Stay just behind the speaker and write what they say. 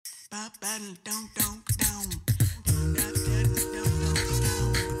Hi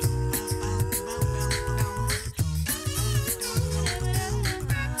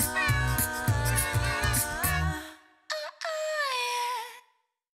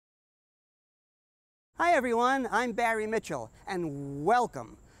everyone, I'm Barry Mitchell, and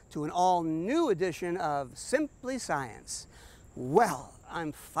welcome to an all-new edition of Simply Science. Well,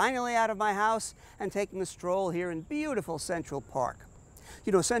 I'm finally out of my house and taking a stroll here in beautiful Central Park.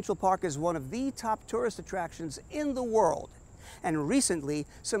 You know, Central Park is one of the top tourist attractions in the world, and recently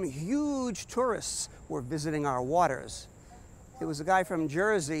some huge tourists were visiting our waters. There was a guy from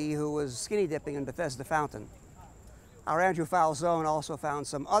Jersey who was skinny dipping in Bethesda Fountain. Our Andrew Falzon also found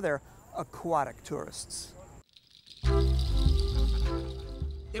some other aquatic tourists.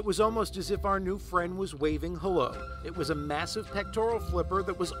 It was almost as if our new friend was waving hello. It was a massive pectoral flipper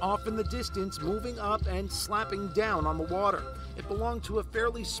that was off in the distance, moving up and slapping down on the water. It belonged to a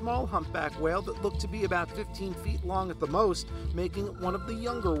fairly small humpback whale that looked to be about 15 feet long at the most, making it one of the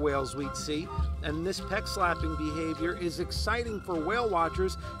younger whales we'd see. And this peck-slapping behavior is exciting for whale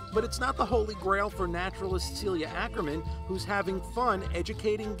watchers, but it's not the holy grail for naturalist Ceilia Ackerman, who's having fun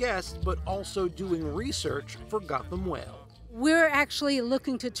educating guests, but also doing research for Gotham Whale. We're actually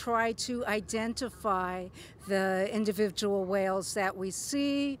looking to try to identify the individual whales that we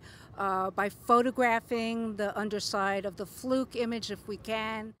see by photographing the underside of the fluke image if we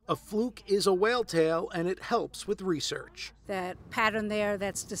can. A fluke is a whale tail, and it helps with research. That pattern there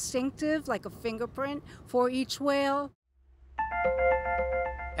that's distinctive, like a fingerprint for each whale.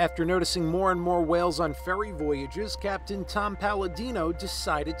 After noticing more and more whales on ferry voyages, Captain Tom Palladino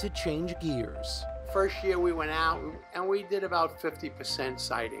decided to change gears. First year we went out and we did about 50%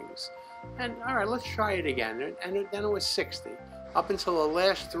 sightings. And all right, let's try it again. And then it was 60. Up until the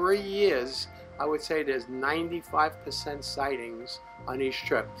last 3 years, I would say there's 95% sightings on each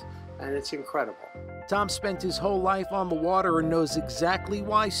trip. And it's incredible. Tom spent his whole life on the water and knows exactly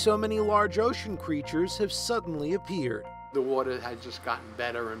why so many large ocean creatures have suddenly appeared. The water has just gotten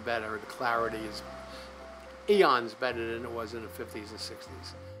better and better. The clarity is eons better than it was in the 50s and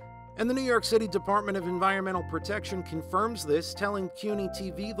 60s. And the New York City Department of Environmental Protection confirms this, telling CUNY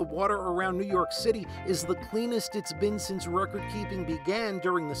TV the water around New York City is the cleanest it's been since record-keeping began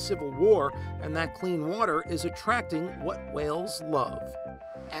during the Civil War, and that clean water is attracting what whales love.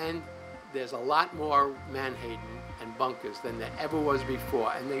 And there's a lot more menhaden and bunkers than there ever was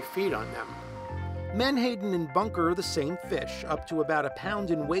before, and they feed on them. Menhaden and bunker are the same fish. Up to about a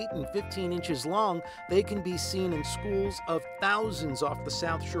pound in weight and 15 inches long, they can be seen in schools of thousands off the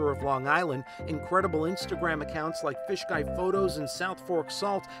South Shore of Long Island. Incredible Instagram accounts like Fish Guy Photos and South Fork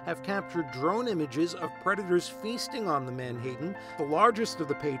Salt have captured drone images of predators feasting on the menhaden. The largest of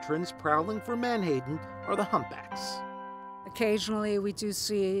the patrons prowling for menhaden are the humpbacks. Occasionally we do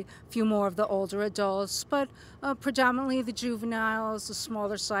see a few more of the older adults, but predominantly the juveniles, the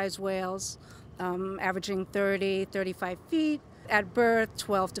smaller size whales. Averaging 30, 35 feet. At birth,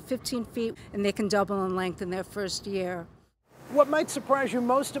 12 to 15 feet, and they can double in length in their first year. What might surprise you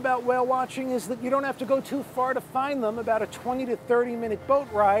most about whale watching is that you don't have to go too far to find them. About a 20 to 30-minute boat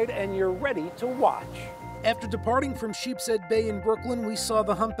ride, and you're ready to watch. After departing from Sheepshead Bay in Brooklyn, we saw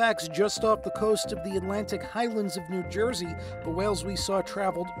the humpbacks just off the coast of the Atlantic Highlands of New Jersey. The whales we saw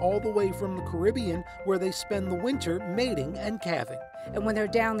traveled all the way from the Caribbean, where they spend the winter mating and calving. And when they're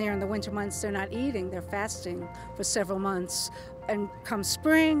down there in the winter months, they're not eating, they're fasting for several months. And come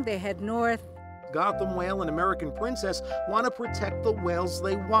spring, they head north. Gotham Whale and American Princess want to protect the whales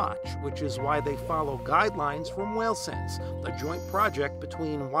they watch, which is why they follow guidelines from Whale Sense, a joint project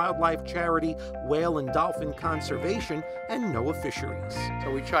between wildlife charity Whale and Dolphin Conservation and NOAA Fisheries.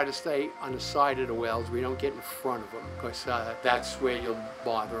 So we try to stay on the side of the whales. We don't get in front of them, because that's where you'll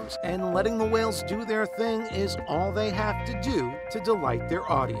bother them. And letting the whales do their thing is all they have to do to delight their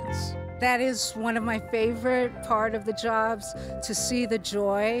audience. That is one of my favorite part of the jobs, to see the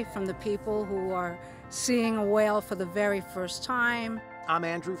joy from the people who are seeing a whale for the very first time. I'm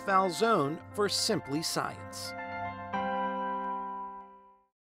Andrew Falzon for Simply Science.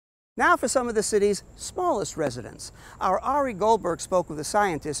 Now for some of the city's smallest residents. Our Ari Goldberg spoke with a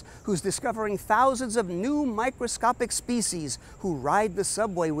scientist who's discovering thousands of new microscopic species who ride the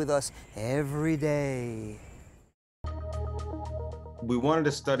subway with us every day. We wanted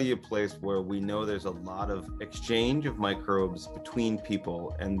to study a place where we know there's a lot of exchange of microbes between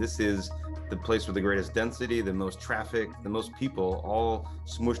people, and this is the place with the greatest density, the most traffic, the most people, all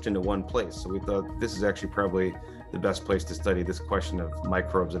smooshed into one place. So we thought this is actually probably the best place to study this question of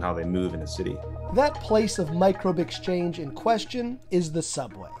microbes and how they move in a city. That place of microbe exchange in question is the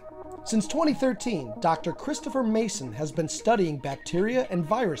subway. Since 2013, Dr. Christopher Mason has been studying bacteria and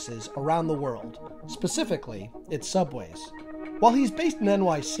viruses around the world, specifically its subways. While he's based in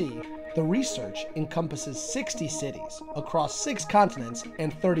NYC, the research encompasses 60 cities across 6 continents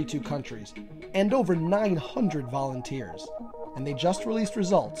and 32 countries, and over 900 volunteers. And they just released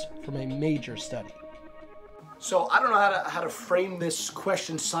results from a major study. So I don't know how to frame this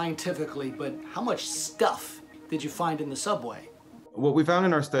question scientifically, but how much stuff did you find in the subway? What we found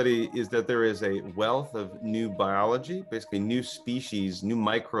in our study is that there is a wealth of new biology, basically new species, new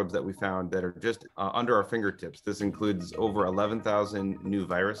microbes that we found that are just under our fingertips. This includes over 11,000 new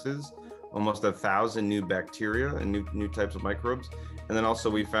viruses, almost 1,000 new bacteria and new types of microbes. And then also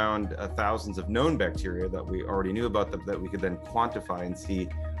we found thousands of known bacteria that we already knew about that we could then quantify and see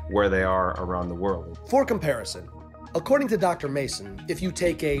where they are around the world. For comparison, according to Dr. Mason, if you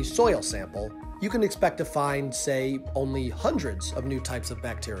take a soil sample, you can expect to find, say, only hundreds of new types of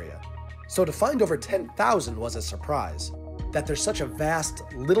bacteria. So to find over 10,000 was a surprise, that there's such a vast,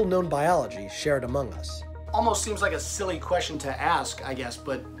 little-known biology shared among us. Almost seems like a silly question to ask, I guess,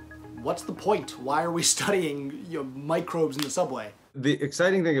 but what's the point? Why are we studying microbes in the subway? The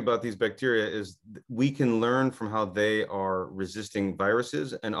exciting thing about these bacteria is we can learn from how they are resisting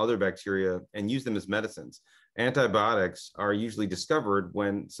viruses and other bacteria and use them as medicines. Antibiotics are usually discovered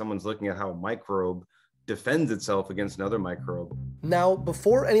when someone's looking at how a microbe defends itself against another microbe. Now,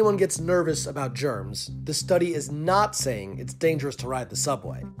 before anyone gets nervous about germs, the study is not saying it's dangerous to ride the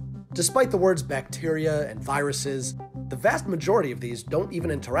subway. Despite the words bacteria and viruses, the vast majority of these don't even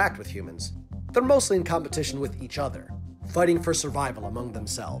interact with humans. They're mostly in competition with each other, fighting for survival among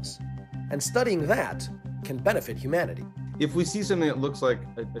themselves. And studying that can benefit humanity. If we see something that looks like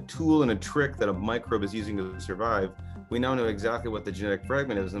a tool and a trick that a microbe is using to survive, we now know exactly what the genetic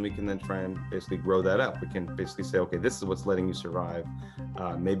fragment is, and we can then try and basically grow that up. We can basically say, okay, this is what's letting you survive.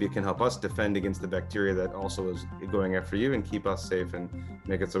 Maybe it can help us defend against the bacteria that also is going after you and keep us safe and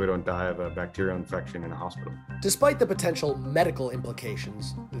make it so we don't die of a bacterial infection in a hospital. Despite the potential medical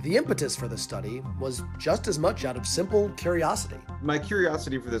implications, the impetus for the study was just as much out of simple curiosity. My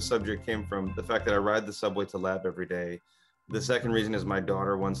curiosity for this subject came from the fact that I ride the subway to lab every day. The second reason is my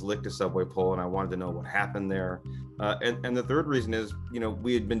daughter once licked a subway pole and I wanted to know what happened there. And the third reason is,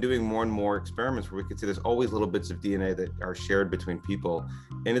 we had been doing more and more experiments where we could see there's always little bits of DNA that are shared between people.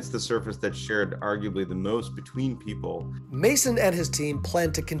 And it's the surface that's shared arguably the most between people. Mason and his team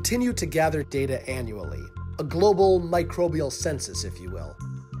plan to continue to gather data annually, a global microbial census, if you will,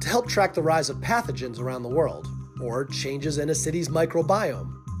 to help track the rise of pathogens around the world, or changes in a city's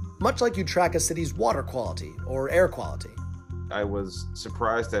microbiome, much like you track a city's water quality or air quality. I was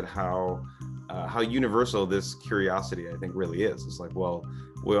surprised at how universal this curiosity, I think, really is. It's like, well,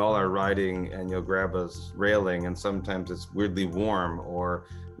 we all are riding and you'll grab a railing and sometimes it's weirdly warm or,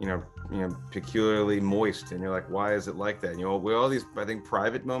 peculiarly moist. And you're like, why is it like that? We all these, I think,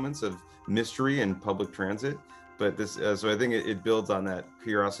 private moments of mystery in public transit. But this, so I think it builds on that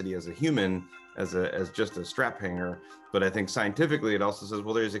curiosity as a human, as just a strap hanger. But I think scientifically, it also says,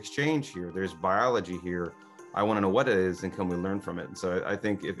 well, there's exchange here. There's biology here. I want to know what it is and can we learn from it? And so I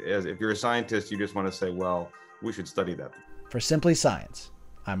think if you're a scientist, you just want to say, well, we should study that. For Simply Science,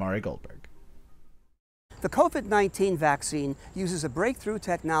 I'm Ari Goldberg. The COVID-19 vaccine uses a breakthrough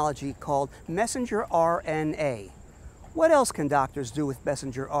technology called messenger RNA. What else can doctors do with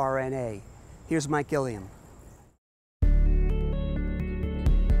messenger RNA? Here's Mike Gilliam.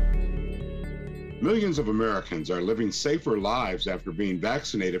 Millions of Americans are living safer lives after being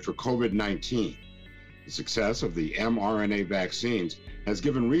vaccinated for COVID-19. The success of the mRNA vaccines has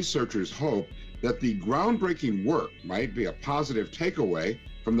given researchers hope that the groundbreaking work might be a positive takeaway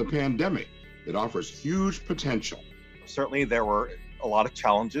from the pandemic that offers huge potential. Certainly there were a lot of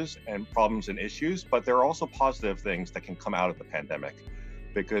challenges and problems and issues, but there are also positive things that can come out of the pandemic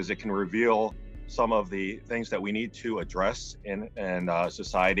because it can reveal some of the things that we need to address in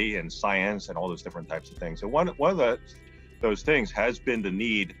society and science and all those different types of things. And one of those things has been the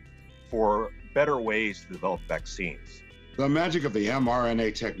need for better ways to develop vaccines. The magic of the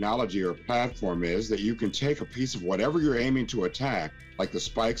mRNA technology or platform is that you can take a piece of whatever you're aiming to attack, like the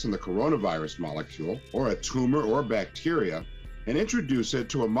spikes in the coronavirus molecule, or a tumor or bacteria, and introduce it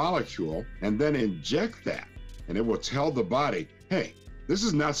to a molecule and then inject that. And it will tell the body, hey, this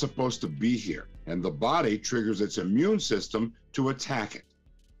is not supposed to be here. And the body triggers its immune system to attack it.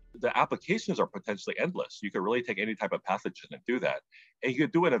 The applications are potentially endless. You could really take any type of pathogen and do that. And you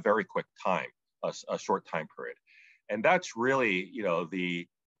could do it in a very quick time, a short time period. And that's really, the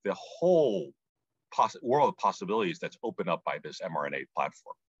whole world of possibilities that's opened up by this mRNA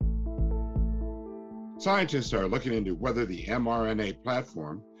platform. Scientists are looking into whether the mRNA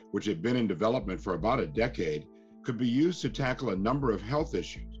platform which had been in development for about a decade, could be used to tackle a number of health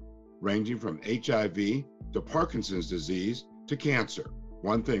issues, ranging from HIV to Parkinson's disease to cancer.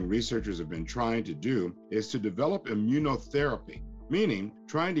 One thing researchers have been trying to do is to develop immunotherapy, meaning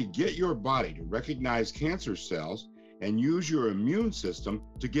trying to get your body to recognize cancer cells and use your immune system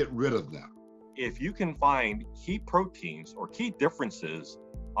to get rid of them. If you can find key proteins or key differences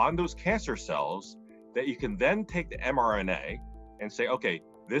on those cancer cells, that you can then take the mRNA and say, okay,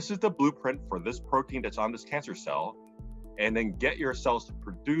 this is the blueprint for this protein that's on this cancer cell, and then get your cells to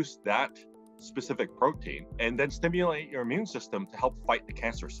produce that specific protein and then stimulate your immune system to help fight the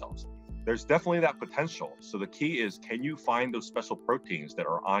cancer cells. There's definitely that potential. So the key is, can you find those special proteins that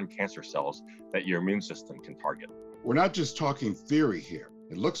are on cancer cells that your immune system can target? We're not just talking theory here.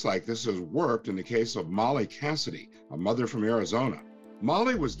 It looks like this has worked in the case of Molly Cassidy, a mother from Arizona.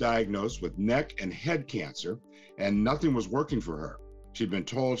 Molly was diagnosed with neck and head cancer, and nothing was working for her. She'd been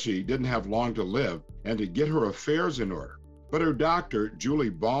told she didn't have long to live and to get her affairs in order. But her doctor, Julie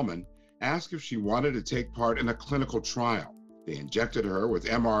Ballman, asked if she wanted to take part in a clinical trial. They injected her with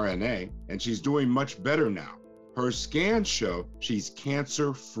mRNA, and she's doing much better now. Her scans show she's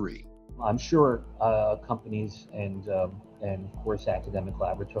cancer-free. I'm sure companies and of course academic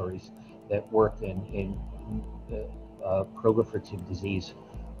laboratories that work in proliferative disease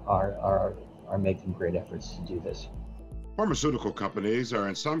are making great efforts to do this. Pharmaceutical companies are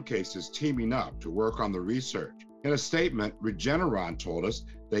in some cases teaming up to work on the research. In a statement, Regeneron told us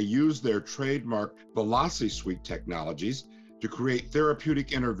they use their trademark VelociSuite technologies to create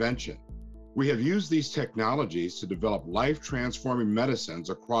therapeutic intervention. We have used these technologies to develop life-transforming medicines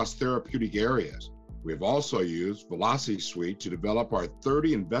across therapeutic areas. We have also used VelociSuite to develop our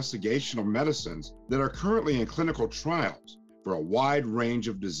 30 investigational medicines that are currently in clinical trials for a wide range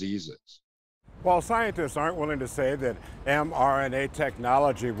of diseases. While scientists aren't willing to say that mRNA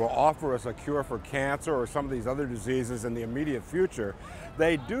technology will offer us a cure for cancer or some of these other diseases in the immediate future,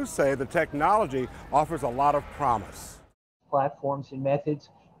 they do say the technology offers a lot of promise. Platforms and methods,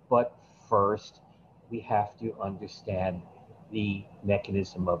 but first we have to understand the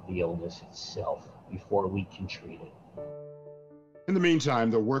mechanism of the illness itself before we can treat it. In the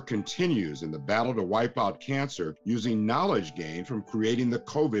meantime, the work continues in the battle to wipe out cancer using knowledge gained from creating the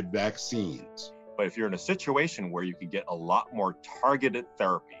COVID vaccines. But if you're in a situation where you can get a lot more targeted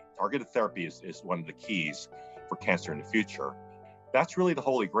therapy is one of the keys for cancer in the future. That's really the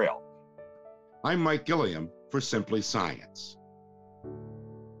holy grail. I'm Mike Gilliam for Simply Science.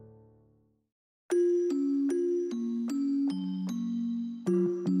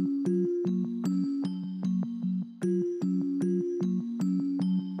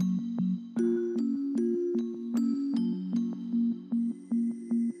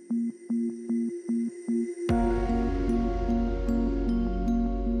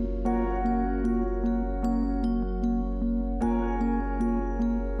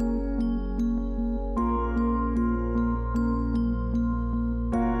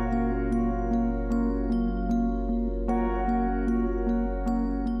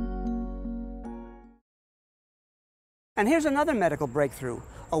 And here's another medical breakthrough,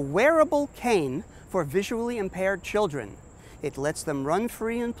 a wearable cane for visually impaired children. It lets them run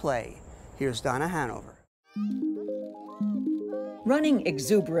free and play. Here's Donna Hanover. Running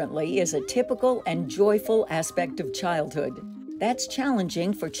exuberantly is a typical and joyful aspect of childhood. That's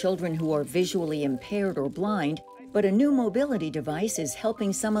challenging for children who are visually impaired or blind, but a new mobility device is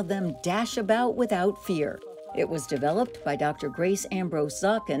helping some of them dash about without fear. It was developed by Dr. Grace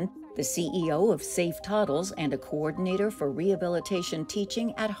Ambrose-Zaken, the CEO of Safe Toddles and a coordinator for rehabilitation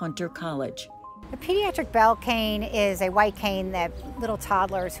teaching at Hunter College. The pediatric bell cane is a white cane that little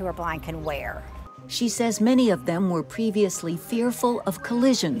toddlers who are blind can wear. She says many of them were previously fearful of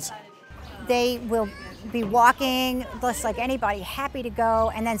collisions. They will be walking just like anybody, happy to go,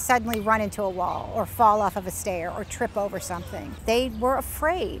 and then suddenly run into a wall or fall off of a stair or trip over something. They were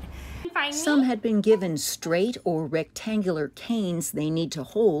afraid. Some had been given straight or rectangular canes they need to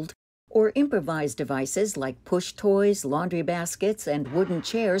hold, or improvised devices like push toys, laundry baskets, and wooden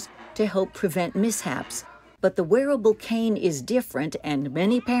chairs to help prevent mishaps. But the wearable cane is different, and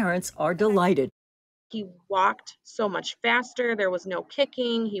many parents are delighted. He walked so much faster. There was no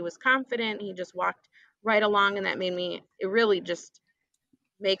kicking. He was confident. He just walked right along, and that made me, it really just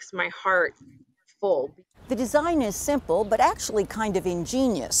makes my heart full. The design is simple, but actually kind of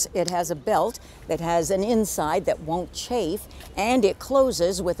ingenious. It has a belt that has an inside that won't chafe, and it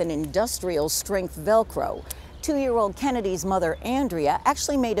closes with an industrial strength Velcro. 2-year-old Kennedy's mother, Andrea,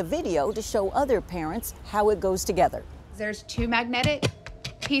 actually made a video to show other parents how it goes together. There's 2 magnetic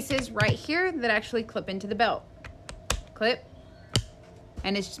pieces right here that actually clip into the belt. Clip,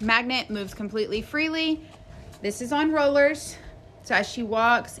 and its magnet moves completely freely. This is on rollers, so as she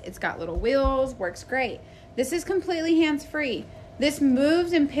walks, it's got little wheels, works great. This is completely hands-free. This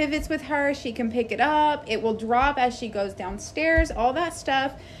moves and pivots with her. She can pick it up. It will drop as she goes downstairs, all that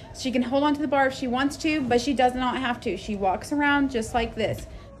stuff. She can hold onto the bar if she wants to, but she does not have to. She walks around just like this.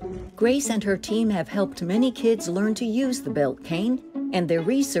 Grace and her team have helped many kids learn to use the belt cane, and their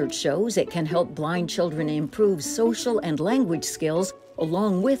research shows it can help blind children improve social and language skills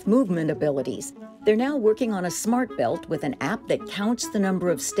along with movement abilities. They're now working on a smart belt with an app that counts the number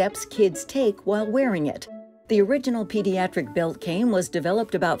of steps kids take while wearing it. The original pediatric belt cane was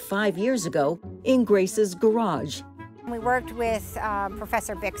developed about 5 years ago in Grace's garage. We worked with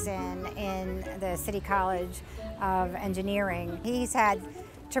Professor Bixon in the City College of Engineering. He's had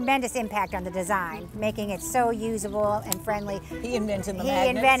tremendous impact on the design, making it so usable and friendly. He invented the magnets. He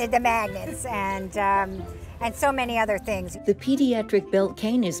invented the magnets and so many other things. The pediatric belt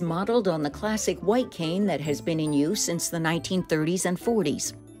cane is modeled on the classic white cane that has been in use since the 1930s and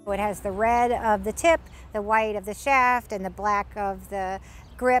 40s. It has the red of the tip, the white of the shaft, and the black of the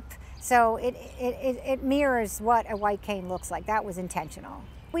grip. So it mirrors what a white cane looks like. That was intentional.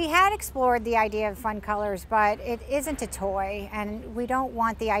 We had explored the idea of fun colors, but it isn't a toy, and we don't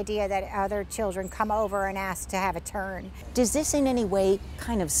want the idea that other children come over and ask to have a turn. Does this in any way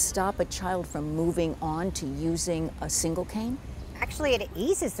kind of stop a child from moving on to using a single cane? Actually, it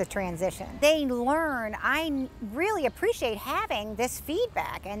eases the transition. They learn, I really appreciate having this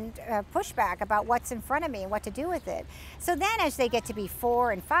feedback and pushback about what's in front of me and what to do with it. So then as they get to be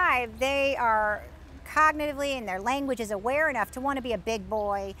 4 and 5, they are cognitively and their language is aware enough to want to be a big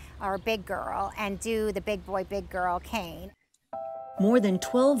boy or a big girl and do the big boy, big girl cane. More than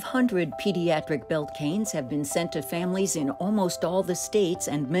 1,200 pediatric belt canes have been sent to families in almost all the states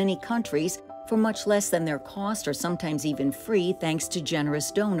and many countries for much less than their cost or sometimes even free thanks to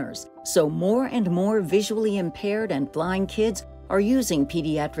generous donors. So more and more visually impaired and blind kids are using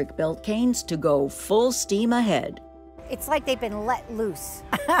pediatric belt canes to go full steam ahead. It's like they've been let loose.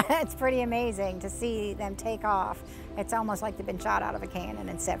 It's pretty amazing to see them take off. It's almost like they've been shot out of a cannon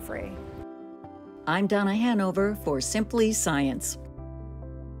and set free. I'm Donna Hanover for Simply Science.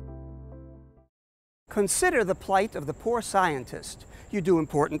 Consider the plight of the poor scientist. You do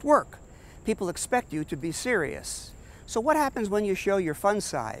important work. People expect you to be serious. So what happens when you show your fun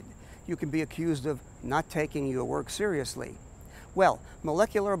side? You can be accused of not taking your work seriously. Well,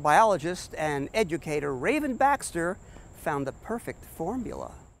 molecular biologist and educator Raven Baxter found the perfect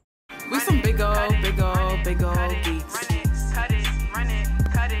formula. We some big old geeks. Run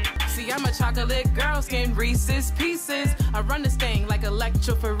it. See, I'm a chocolate girl, skin Reese's Pieces. I run this thing like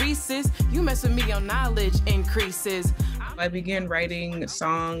electrophoresis. You mess with me, your knowledge increases. I began writing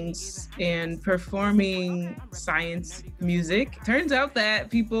songs and performing science music. Turns out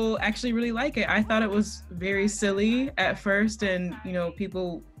that people actually really like it. I thought it was very silly at first, and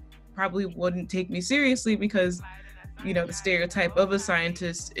people probably wouldn't take me seriously because the stereotype of a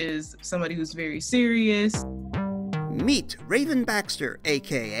scientist is somebody who's very serious. Meet Raven Baxter,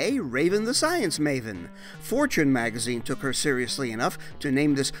 aka Raven the Science Maven. Fortune magazine took her seriously enough to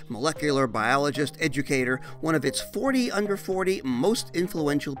name this molecular biologist educator one of its 40 under 40 most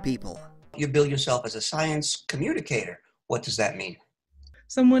influential people. You bill yourself as a science communicator. What does that mean?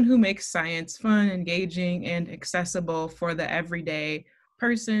 Someone who makes science fun, engaging, and accessible for the everyday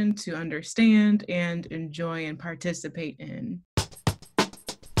person to understand and enjoy and participate in.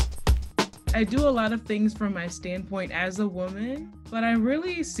 I do a lot of things from my standpoint as a woman, but I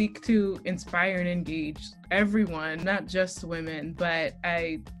really seek to inspire and engage everyone, not just women, but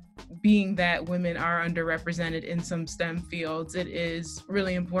being that women are underrepresented in some STEM fields, it is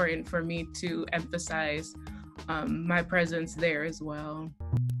really important for me to emphasize my presence there as well.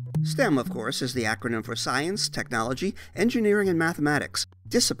 STEM, of course, is the acronym for science, technology, engineering, and mathematics,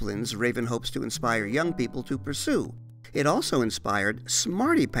 disciplines Raven hopes to inspire young people to pursue. It also inspired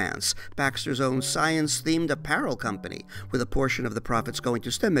Smarty Pants, Baxter's own science-themed apparel company, with a portion of the profits going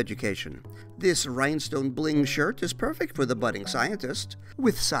to STEM education. This rhinestone bling shirt is perfect for the budding scientist,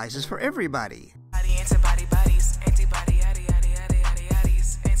 with sizes for everybody. Antibody buddies, antibody yaddy yaddy yaddy yaddy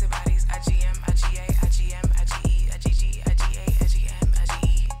yaddies, antibodies IgM, IgA, IgM, IgE, IgG, IgA, IgM,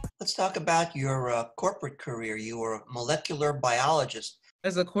 IgE. Let's talk about your corporate career. You were a molecular biologist.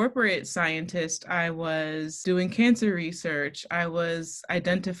 As a corporate scientist, I was doing cancer research. I was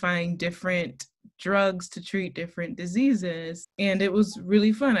identifying different drugs to treat different diseases, and it was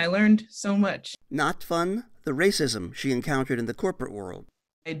really fun. I learned so much. Not fun, the racism she encountered in the corporate world.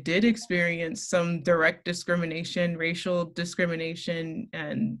 I did experience some direct discrimination, racial discrimination,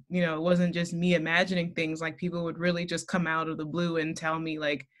 and, it wasn't just me imagining things. Like, people would really just come out of the blue and tell me,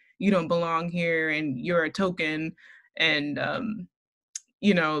 like, you don't belong here and you're a token, and,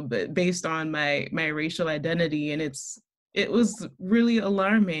 based on my racial identity. And it was really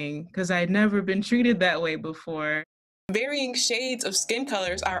alarming because I'd never been treated that way before. Varying shades of skin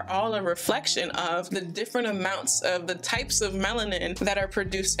colors are all a reflection of the different amounts of the types of melanin that are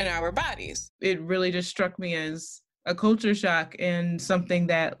produced in our bodies. It really just struck me as a culture shock and something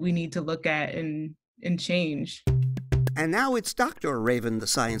that we need to look at and change. And now it's Dr. Raven the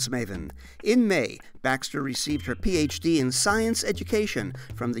Science Maven. In May, Baxter received her PhD in science education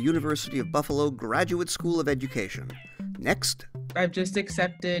from the University of Buffalo Graduate School of Education. Next, I've just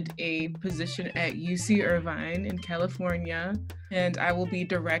accepted a position at UC Irvine in California, and I will be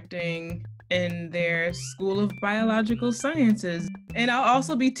directing in their School of Biological Sciences. And I'll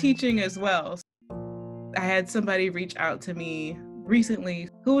also be teaching as well. I had somebody reach out to me recently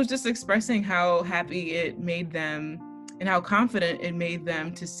who was just expressing how happy it made them and how confident it made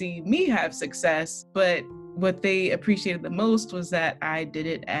them to see me have success. But what they appreciated the most was that I did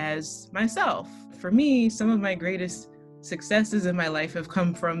it as myself. For me, some of my greatest successes in my life have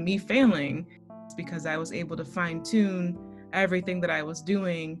come from me failing. It's because I was able to fine-tune everything that I was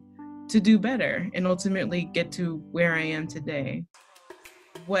doing to do better and ultimately get to where I am today.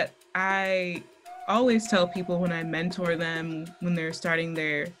 What I always tell people when I mentor them when they're starting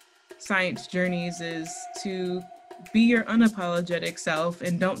their science journeys is to be your unapologetic self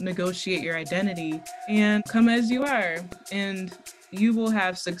and don't negotiate your identity, and come as you are, and you will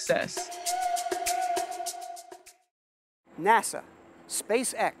have success. NASA,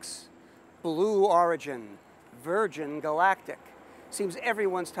 SpaceX, Blue Origin, Virgin Galactic. Seems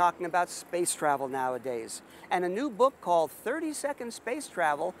everyone's talking about space travel nowadays. And a new book called 30-Second Space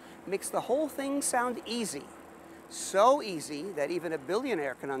Travel makes the whole thing sound easy. So easy that even a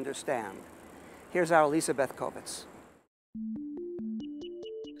billionaire can understand. Here's our Lisa Beth Kovetz.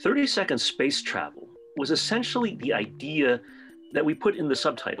 30-second space travel was essentially the idea that we put in the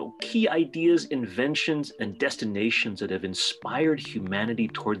subtitle, key ideas, inventions, and destinations that have inspired humanity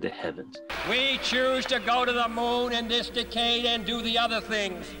toward the heavens. We choose to go to the moon in this decade and do the other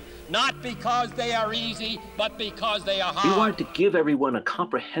things, not because they are easy, but because they are hard. We wanted to give everyone a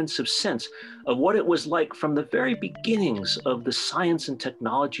comprehensive sense of what it was like from the very beginnings of the science and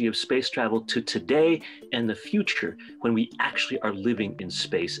technology of space travel to today and the future, when we actually are living in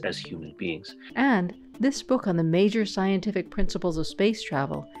space as human beings. And this book on the major scientific principles of space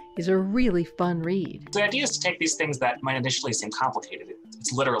travel is a really fun read. The idea is to take these things that might initially seem complicated,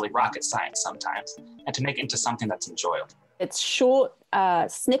 it's literally rocket science sometimes, and to make it into something that's enjoyable. It's short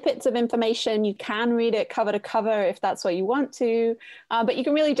snippets of information. You can read it cover to cover if that's what you want to, but you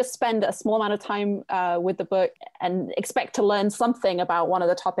can really just spend a small amount of time with the book and expect to learn something about one of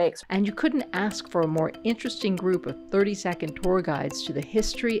the topics. And you couldn't ask for a more interesting group of 30-second tour guides to the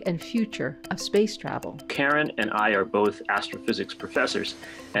history and future of space travel. Karen and I are both astrophysics professors,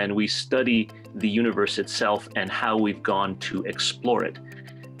 and we study the universe itself and how we've gone to explore it.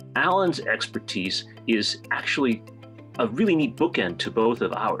 Alan's expertise is actually a really neat bookend to both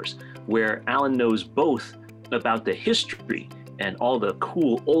of ours, where Alan knows both about the history and all the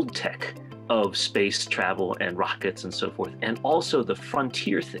cool old tech of space travel and rockets and so forth, and also the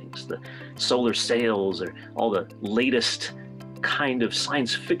frontier things, the solar sails, or all the latest kind of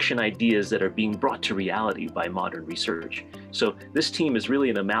science fiction ideas that are being brought to reality by modern research. So this team is really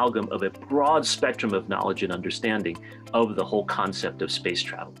an amalgam of a broad spectrum of knowledge and understanding of the whole concept of space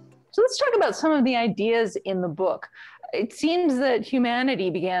travel. So let's talk about some of the ideas in the book. It seems that humanity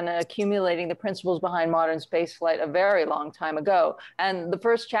began accumulating the principles behind modern spaceflight a very long time ago. And the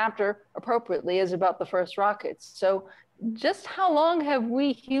first chapter, appropriately, is about the first rockets. So just how long have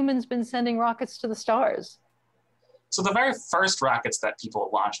we humans been sending rockets to the stars? So the very first rockets that people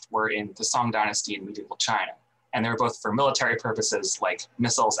launched were in the Song Dynasty in medieval China. And they were both for military purposes like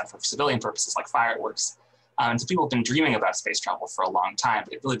missiles and for civilian purposes like fireworks. And so people have been dreaming about space travel for a long time,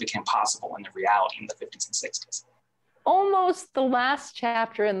 but it really became possible in the reality in the 50s and 60s. Almost the last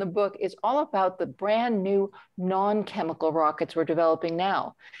chapter in the book is all about the brand new non-chemical rockets we're developing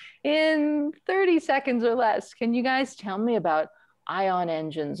now. In 30 seconds or less, can you guys tell me about ion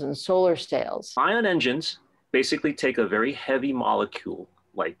engines and solar sails? Ion engines basically take a very heavy molecule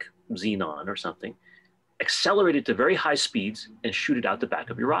like xenon or something, accelerate it to very high speeds, and shoot it out the back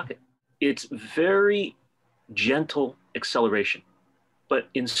of your rocket. It's very gentle acceleration, but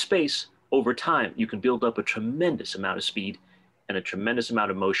in space, over time, you can build up a tremendous amount of speed and a tremendous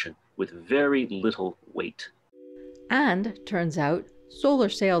amount of motion with very little weight. And turns out, Solar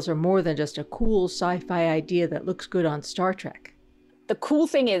sails are more than just a cool sci-fi idea that looks good on Star Trek. The cool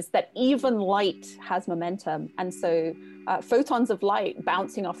thing is that even light has momentum. And so photons of light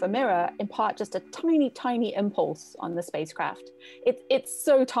bouncing off a mirror impart just a tiny, tiny impulse on the spacecraft. It's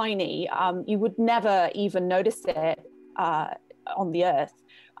so tiny, you would never even notice it on the Earth.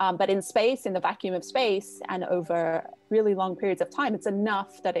 But in space, in the vacuum of space, and over really long periods of time, it's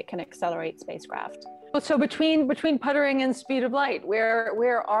enough that it can accelerate spacecraft. So between puttering and speed of light,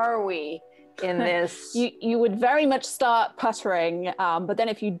 where are we in this? You would very much start puttering, but then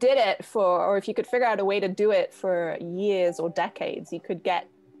if you did it or if you could figure out a way to do it for years or decades, you could get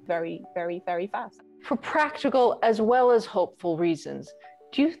very, very, very fast. For practical as well as hopeful reasons,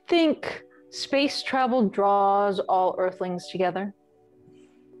 do you think space travel draws all Earthlings together?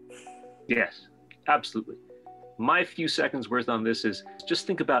 Yes, absolutely. My few seconds worth on this is just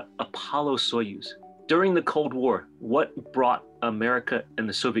think about Apollo-Soyuz. During the Cold War, what brought America and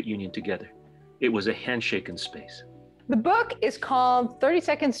the Soviet Union together? It was a handshake in space. The book is called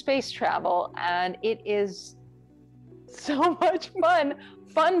 30-Second Space Travel, and it is so much fun.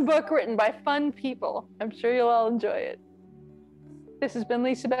 Fun book written by fun people. I'm sure you'll all enjoy it. This has been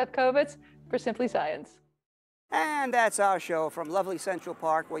Lisa Beth Kovetz for Simply Science. And that's our show from lovely Central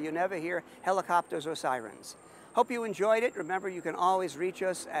Park, where you never hear helicopters or sirens. Hope you enjoyed it. Remember, you can always reach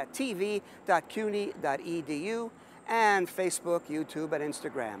us at tv.cuny.edu and Facebook, YouTube, and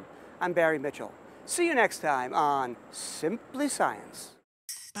Instagram. I'm Barry Mitchell. See you next time on Simply Science.